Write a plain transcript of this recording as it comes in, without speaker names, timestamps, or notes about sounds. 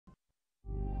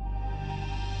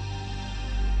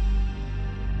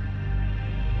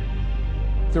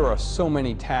There are so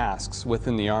many tasks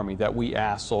within the Army that we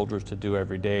ask soldiers to do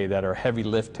every day that are heavy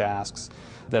lift tasks,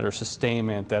 that are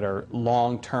sustainment, that are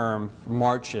long-term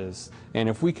marches. And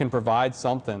if we can provide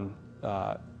something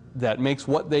that makes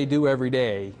what they do every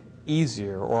day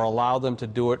easier, or allow them to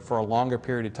do it for a longer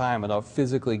period of time without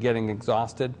physically getting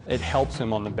exhausted, it helps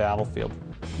them on the battlefield.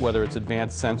 Whether it's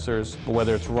advanced sensors,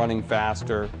 whether it's running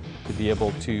faster, to be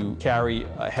able to carry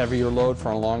a heavier load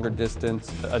for a longer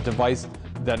distance, a device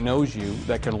that knows you,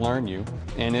 that can learn you,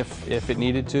 and if it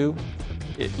needed to,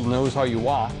 it knows how you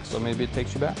walk, so maybe it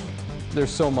takes you back. There's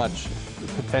so much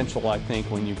potential, I think,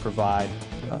 when you provide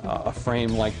a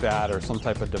frame like that or some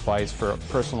type of device for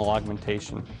personal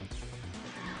augmentation.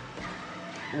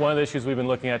 One of the issues we've been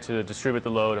looking at to distribute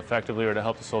the load effectively or to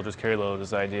help the soldiers carry load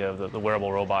is the idea of the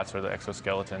wearable robots or the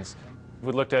exoskeletons.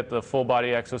 We looked at the full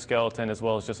body exoskeleton as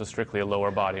well as just strictly a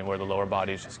lower body, and where the lower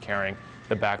body is just carrying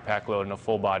the backpack load, and a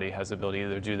full body has the ability to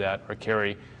either do that or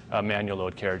carry a manual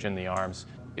load carriage in the arms.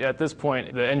 At this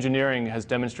point, the engineering has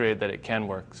demonstrated that it can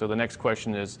work. So the next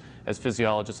question is, as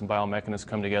physiologists and biomechanists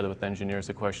come together with engineers,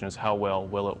 the question is, how well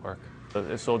will it work?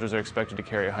 If soldiers are expected to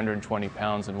carry 120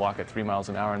 pounds and walk at 3 miles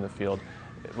an hour in the field,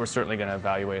 we're certainly going to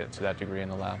evaluate it to that degree in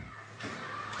the lab.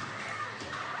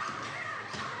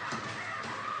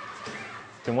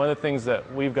 And one of the things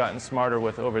that we've gotten smarter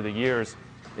with over the years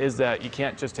is that you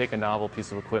can't just take a novel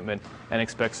piece of equipment and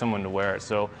expect someone to wear it.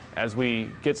 So as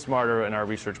we get smarter in our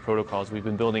research protocols, we've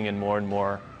been building in more and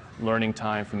more learning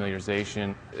time,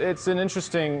 familiarization. It's an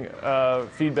interesting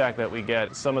feedback that we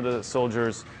get. Some of the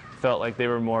soldiers felt like they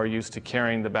were more used to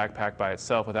carrying the backpack by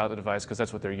itself without the device because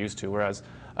that's what they're used to, whereas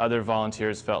other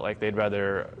volunteers felt like they'd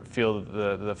rather feel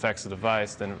the effects of the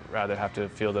device than rather have to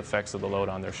feel the effects of the load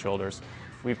on their shoulders.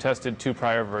 We've tested 2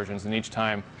 prior versions, and each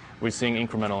time we're seeing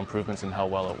incremental improvements in how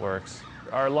well it works.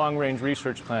 Our long-range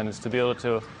research plan is to be able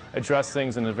to address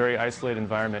things in a very isolated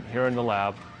environment here in the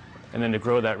lab, and then to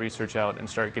grow that research out and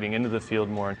start getting into the field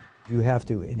more. You have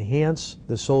to enhance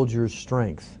the soldier's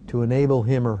strength to enable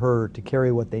him or her to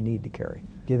carry what they need to carry,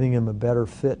 giving him a better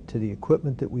fit to the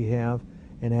equipment that we have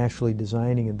and actually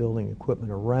designing and building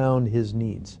equipment around his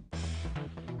needs.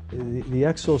 The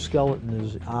exoskeleton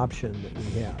is an option that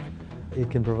we have. It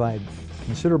can provide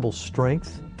considerable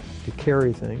strength to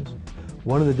carry things.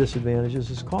 One of the disadvantages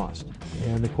is cost.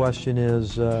 And the question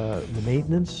is the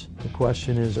maintenance. The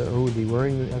question is who would be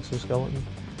wearing the exoskeleton,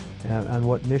 and on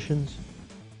what missions.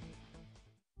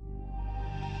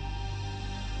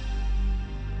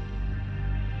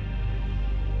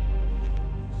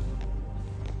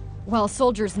 While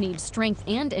soldiers need strength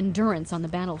and endurance on the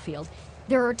battlefield,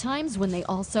 there are times when they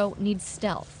also need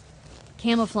stealth.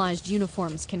 Camouflaged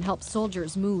uniforms can help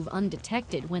soldiers move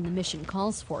undetected when the mission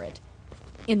calls for it.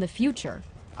 In the future,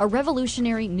 a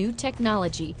revolutionary new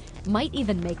technology might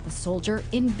even make the soldier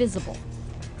invisible.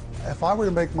 If I were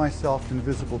to make myself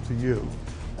invisible to you,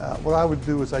 what I would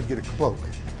do is I'd get a cloak.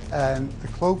 And the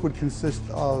cloak would consist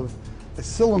of a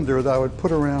cylinder that I would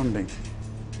put around me.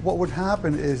 What would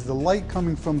happen is the light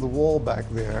coming from the wall back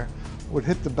there would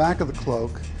hit the back of the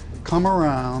cloak, come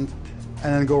around,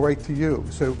 and then go right to you.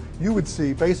 So you would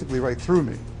see basically right through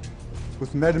me.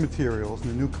 With metamaterials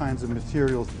and the new kinds of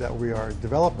materials that we are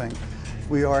developing,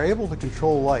 we are able to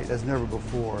control light as never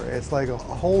before. It's like a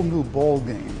whole new ball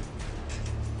game.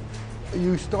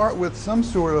 You start with some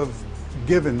sort of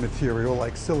given material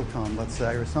like silicon, let's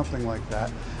say, or something like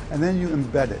that, and then you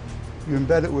embed it. You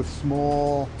embed it with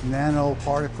small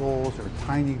nanoparticles or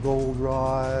tiny gold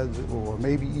rods or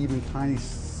maybe even tiny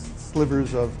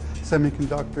slivers of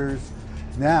semiconductors.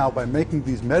 Now, by making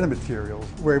these metamaterials,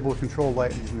 we're able to control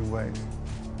light in these new ways.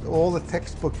 All the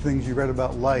textbook things you read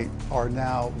about light are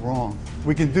now wrong.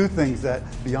 We can do things that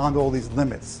beyond all these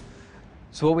limits.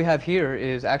 So what we have here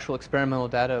is actual experimental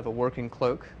data of a working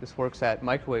cloak. This works at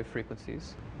microwave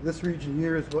frequencies. This region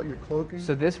here is what you're cloaking?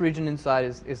 So this region inside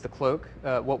is the cloak,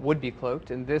 what would be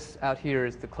cloaked, and this out here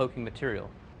is the cloaking material.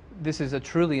 This is a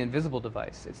truly invisible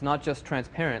device. It's not just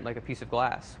transparent like a piece of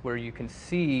glass, where you can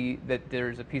see that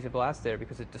there's a piece of glass there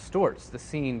because it distorts the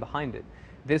scene behind it.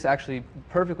 This actually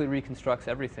perfectly reconstructs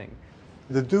everything.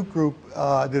 The Duke group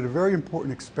did a very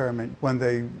important experiment when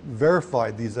they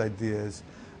verified these ideas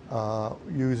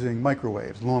using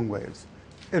microwaves, long waves.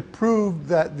 It proved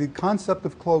that the concept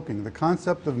of cloaking, the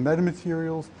concept of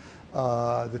metamaterials,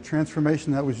 the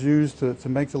transformation that was used to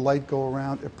make the light go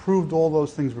around, it proved all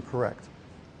those things were correct.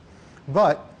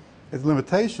 But its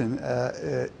limitation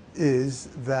is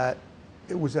that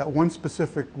it was at one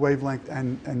specific wavelength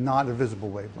and not a visible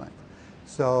wavelength.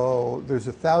 So there's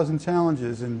 1,000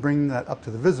 challenges in bringing that up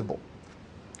to the visible.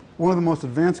 One of the most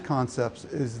advanced concepts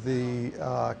is the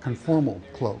conformal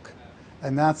cloak.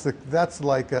 And that's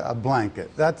like a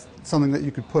blanket. That's something that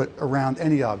you could put around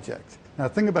any object. Now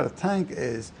the thing about a tank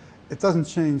is it doesn't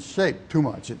change shape too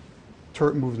much. It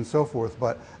turret moves and so forth,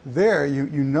 but there you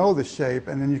know the shape,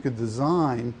 and then you could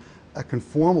design a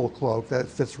conformal cloak that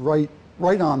fits right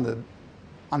on the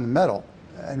metal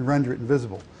and render it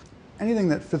invisible. Anything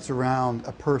that fits around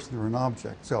a person or an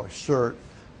object, so a shirt,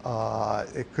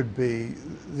 it could be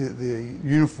the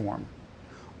uniform,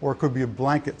 or it could be a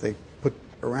blanket they put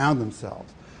around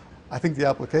themselves. I think the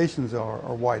applications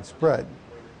are widespread.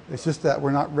 It's just that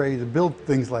we're not ready to build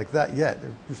things like that yet.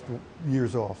 They're just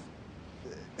years off.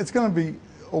 It's going to be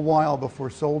a while before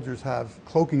soldiers have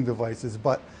cloaking devices,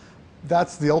 but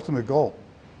that's the ultimate goal.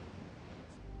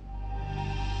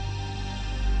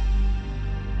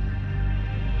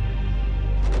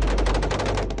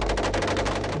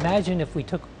 Imagine if we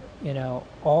took,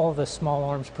 all the small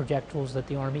arms projectiles that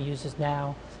the Army uses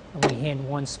now, and we hand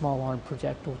one small arm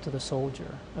projectile to the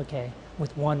soldier, okay,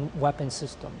 with one weapon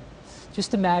system.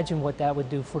 Just imagine what that would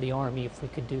do for the Army if we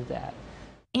could do that.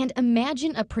 And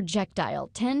imagine a projectile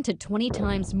 10 to 20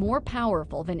 times more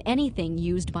powerful than anything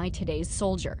used by today's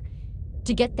soldier.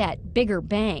 To get that bigger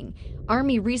bang,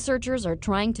 Army researchers are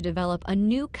trying to develop a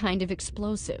new kind of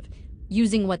explosive,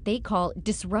 using what they call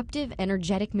disruptive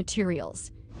energetic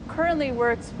materials. Currently,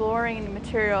 we're exploring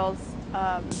materials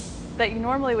that you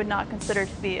normally would not consider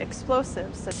to be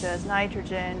explosives, such as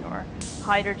nitrogen or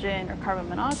hydrogen or carbon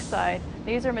monoxide.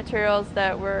 These are materials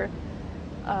that we're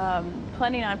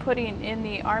planning on putting in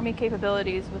the Army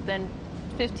capabilities within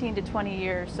 15 to 20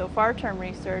 years, so far-term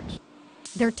research.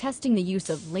 They're testing the use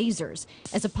of lasers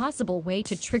as a possible way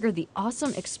to trigger the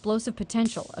awesome explosive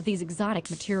potential of these exotic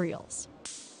materials.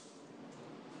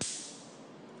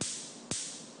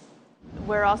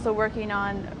 We're also working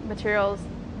on materials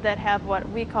that have what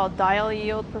we call dial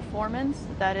yield performance.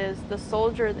 That is, the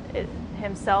soldier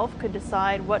himself could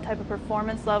decide what type of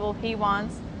performance level he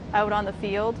wants out on the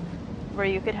field, where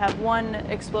you could have one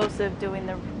explosive doing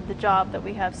the job that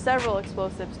we have several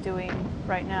explosives doing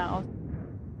right now.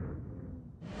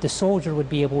 The soldier would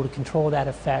be able to control that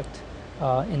effect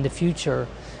in the future.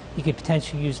 You could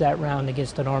potentially use that round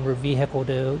against an armored vehicle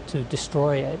to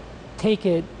destroy it. Take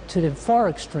it to the far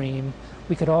extreme,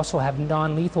 we could also have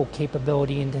non-lethal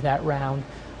capability into that round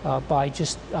by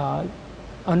just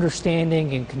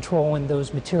understanding and controlling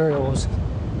those materials.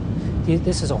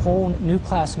 This is a whole new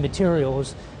class of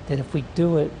materials that if we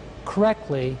do it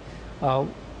correctly,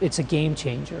 it's a game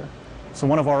changer. So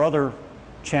one of our other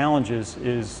challenges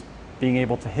is being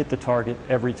able to hit the target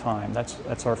every time.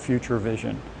 That's our future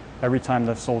vision. Every time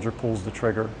the soldier pulls the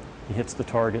trigger, he hits the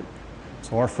target.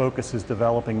 So our focus is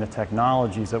developing the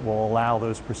technologies that will allow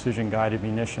those precision-guided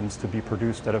munitions to be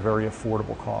produced at a very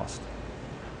affordable cost.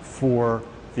 For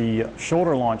the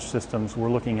shoulder launch systems, we're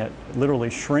looking at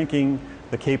literally shrinking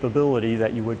the capability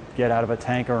that you would get out of a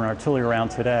tank or an artillery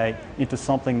round today into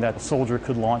something that a soldier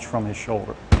could launch from his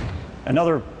shoulder.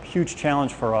 Another huge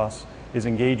challenge for us is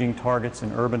engaging targets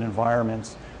in urban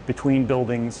environments between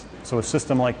buildings. So a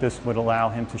system like this would allow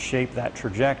him to shape that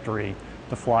trajectory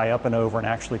to fly up and over and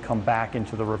actually come back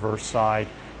into the reverse side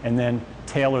and then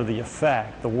tailor the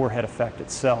effect, the warhead effect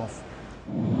itself.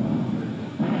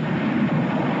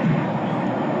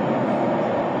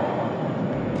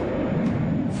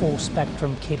 Full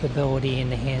spectrum capability in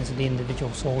the hands of the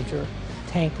individual soldier.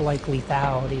 Tank-like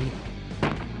lethality.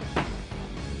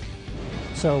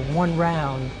 So one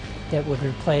round that would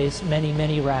replace many,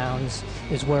 many rounds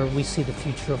is where we see the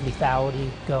future of lethality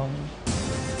going.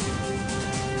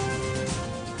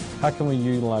 How can we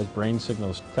utilize brain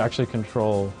signals to actually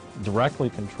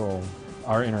directly control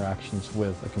our interactions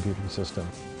with a computing system?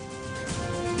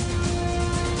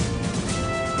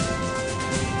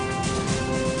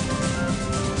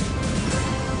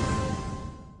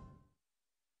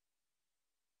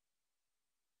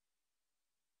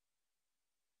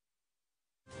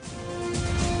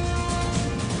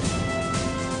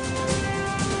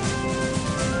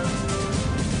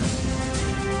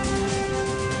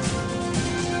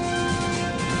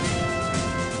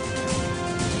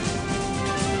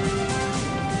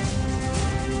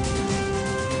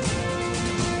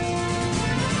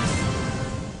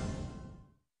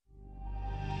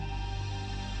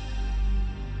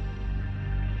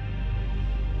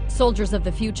 Soldiers of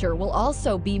the future will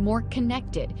also be more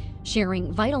connected,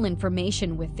 sharing vital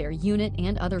information with their unit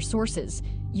and other sources,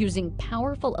 using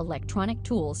powerful electronic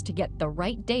tools to get the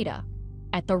right data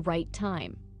at the right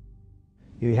time.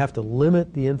 You have to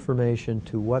limit the information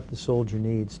to what the soldier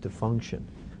needs to function.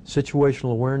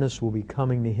 Situational awareness will be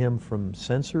coming to him from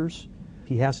sensors.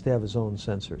 He has to have his own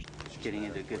sensors. Just getting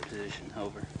into a good position,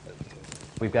 over.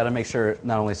 We've got to make sure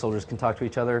not only soldiers can talk to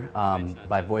each other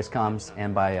by voice comms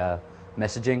and by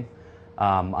messaging.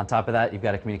 On top of that, you've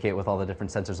got to communicate with all the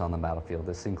different sensors on the battlefield.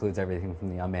 This includes everything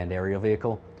from the unmanned aerial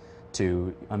vehicle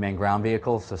to unmanned ground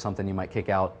vehicle, so something you might kick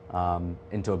out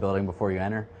into a building before you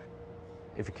enter.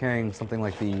 If you're carrying something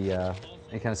like the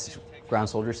any kind of ground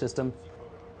soldier system,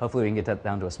 hopefully we can get that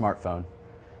down to a smartphone.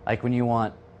 Like when you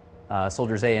want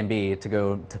soldiers A and B to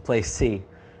go to place C,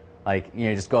 like, you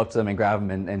know, just go up to them and grab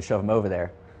them and shove them over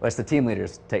there. Well, that's the team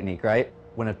leader's technique, right?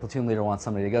 When a platoon leader wants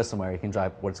somebody to go somewhere, he can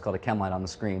drive what's called a chem light on the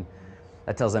screen.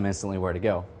 That tells them instantly where to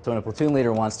go. So when a platoon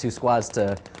leader wants two squads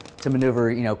to maneuver,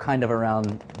 you know, kind of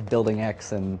around building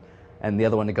X and the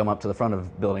other one to come up to the front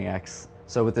of building X.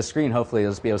 So with the screen, hopefully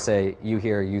you'll just be able to say, you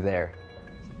here, you there.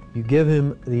 You give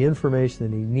him the information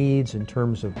that he needs in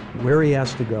terms of where he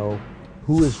has to go,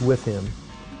 who is with him,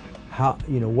 how,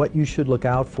 you know, what you should look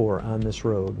out for on this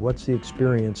road, what's the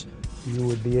experience. You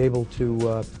would be able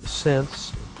to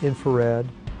sense infrared,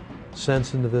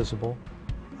 sense invisible,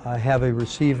 have a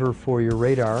receiver for your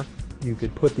radar. You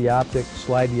could put the optic,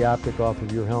 slide the optic off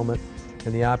of your helmet,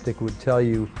 and the optic would tell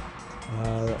you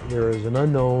there is an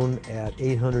unknown at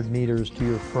 800 meters to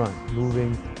your front,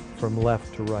 moving from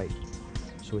left to right.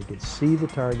 So he could see the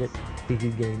target, he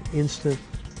could gain instant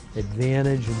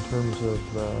advantage in terms of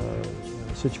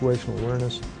situational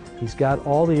awareness. He's got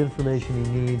all the information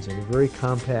he needs in a very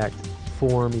compact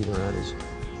form, either on his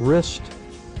wrist,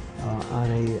 on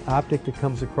an optic that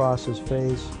comes across his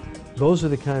face. Those are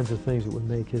the kinds of things that would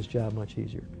make his job much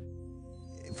easier.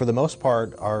 For the most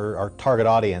part, our target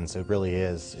audience, it really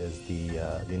is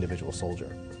the individual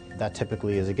soldier. That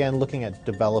typically is, again, looking at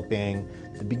developing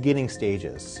the beginning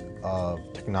stages of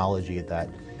technology that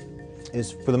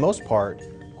is, for the most part,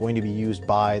 going to be used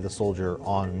by the soldier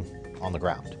on the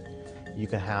ground. You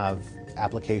can have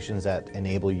applications that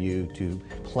enable you to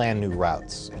plan new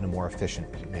routes in a more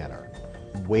efficient manner.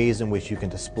 Ways in which you can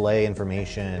display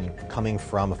information coming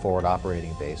from a forward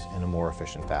operating base in a more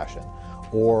efficient fashion.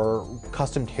 Or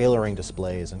custom tailoring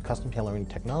displays and custom tailoring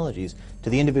technologies to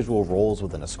the individual roles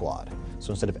within a squad.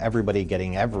 So instead of everybody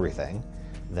getting everything,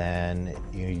 then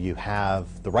you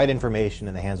have the right information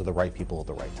in the hands of the right people at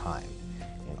the right time.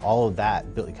 And all of that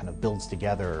kind of builds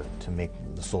together to make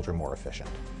the soldier more efficient.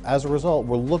 As a result,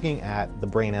 we're looking at the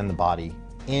brain and the body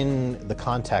in the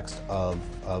context of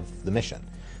the mission.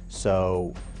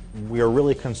 So we are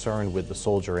really concerned with the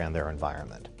soldier and their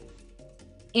environment.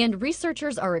 And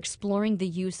researchers are exploring the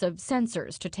use of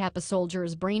sensors to tap a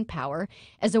soldier's brain power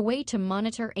as a way to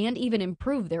monitor and even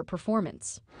improve their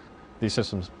performance. These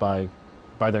systems, by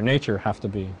their nature, have to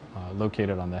be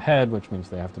located on the head, which means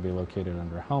they have to be located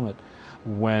under a helmet.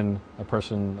 When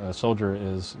a soldier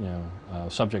is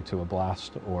subject to a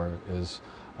blast or is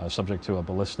subject to a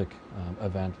ballistic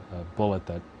event, a bullet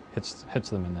that hits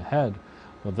them in the head,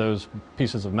 well, those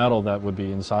pieces of metal that would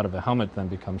be inside of a helmet then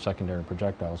become secondary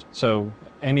projectiles. So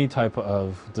any type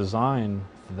of design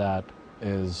that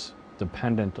is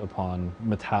dependent upon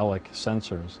metallic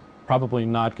sensors probably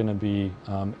not going to be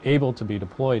able to be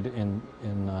deployed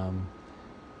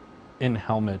in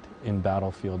helmet, in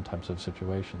battlefield types of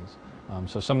situations.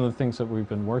 So some of the things that we've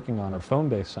been working on are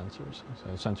foam-based sensors,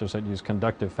 so sensors that use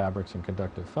conductive fabrics and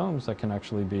conductive foams that can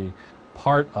actually be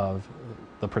part of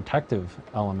the protective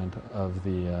element of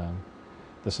the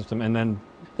system, and then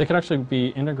they could actually be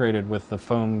integrated with the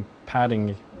foam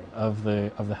padding of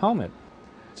the helmet.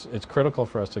 It's critical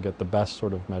for us to get the best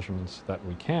sort of measurements that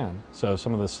we can. So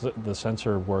some of the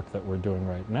sensor work that we're doing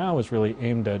right now is really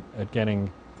aimed at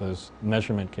getting those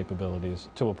measurement capabilities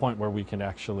to a point where we can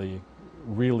actually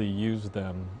really use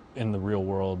them in the real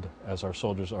world as our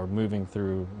soldiers are moving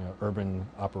through urban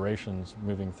operations,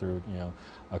 moving through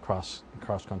across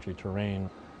cross-country terrain.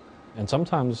 And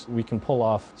sometimes we can pull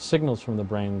off signals from the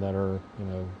brain that are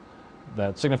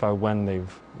that signify when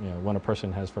when a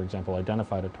person has, for example,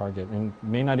 identified a target and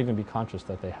may not even be conscious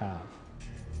that they have.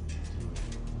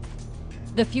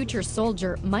 The future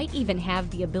soldier might even have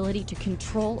the ability to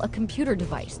control a computer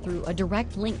device through a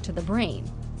direct link to the brain,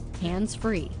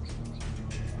 hands-free.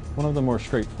 One of the more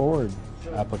straightforward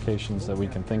applications that we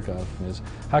can think of is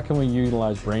how can we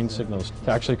utilize brain signals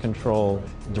to actually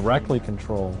directly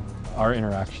control our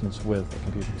interactions with a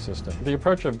computing system. The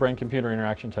approach of brain-computer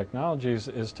interaction technologies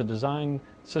is to design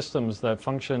systems that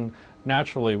function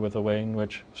naturally with the way in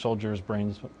which soldiers'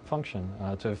 brains function,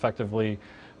 to effectively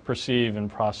perceive and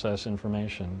process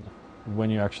information. When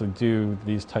you actually do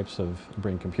these types of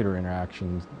brain-computer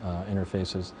interaction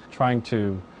interfaces, trying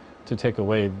to take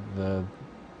away the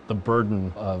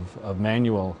burden of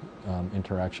manual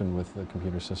interaction with the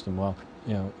computer system, well,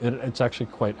 it's actually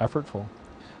quite effortful.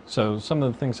 So some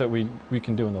of the things that we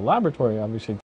can do in the laboratory, obviously,